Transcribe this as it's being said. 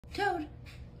Toad,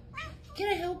 can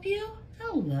I help you?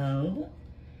 Hello.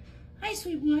 Hi,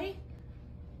 sweet boy.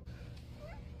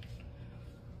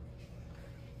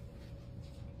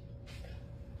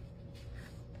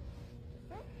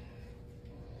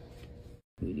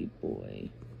 Sweetie boy.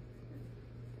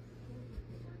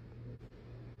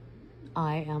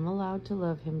 I am allowed to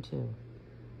love him too.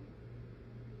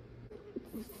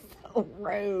 So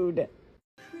rude.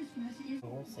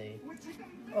 We'll see.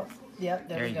 Oh, yeah,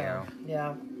 there we go.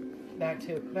 Yeah. Back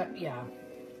to, yeah.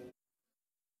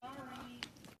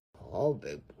 Oh,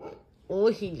 big boy. Oh,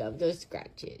 he loves those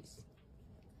scratches.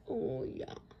 Oh,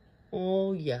 yeah.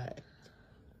 Oh, yeah.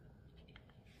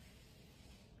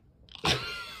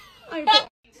 Let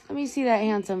me see that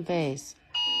handsome face.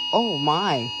 Oh,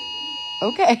 my.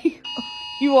 Okay.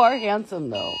 You are handsome,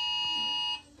 though.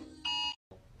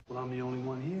 Well, I'm the only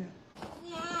one here.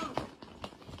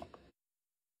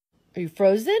 Are you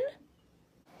frozen?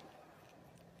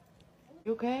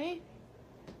 You okay?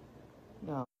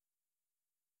 No.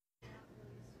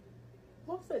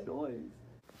 What's that noise?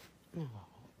 Oh,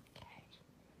 okay.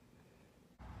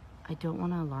 I don't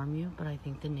want to alarm you, but I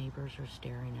think the neighbors are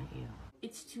staring at you.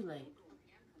 It's too late.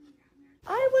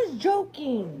 I was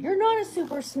joking. You're not a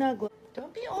super snuggler.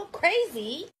 Don't be all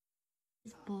crazy.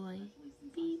 This boy.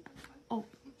 Beep. Oh.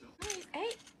 Hey.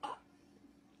 Oh.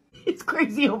 It's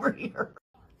crazy over here.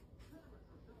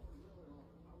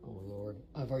 Oh, Lord.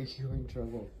 I've already you in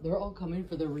trouble. They're all coming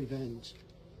for their revenge.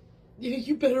 Yeah,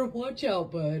 you better watch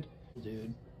out, bud.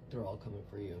 Dude, they're all coming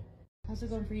for you. How's it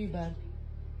going for you, bud?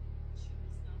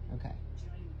 Okay.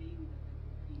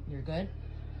 You're good?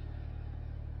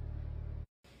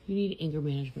 You need anger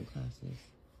management classes.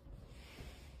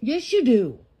 Yes, you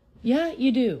do. Yeah,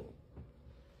 you do.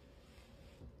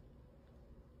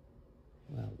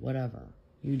 Well, whatever.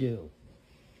 You do.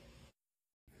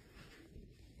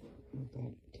 Okay.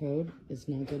 Toad, it's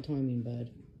not good timing, bud.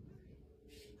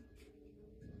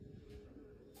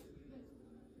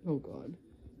 Oh, God.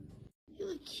 You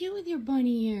look cute with your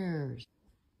bunny ears.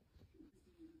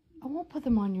 I won't put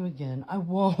them on you again. I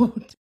won't.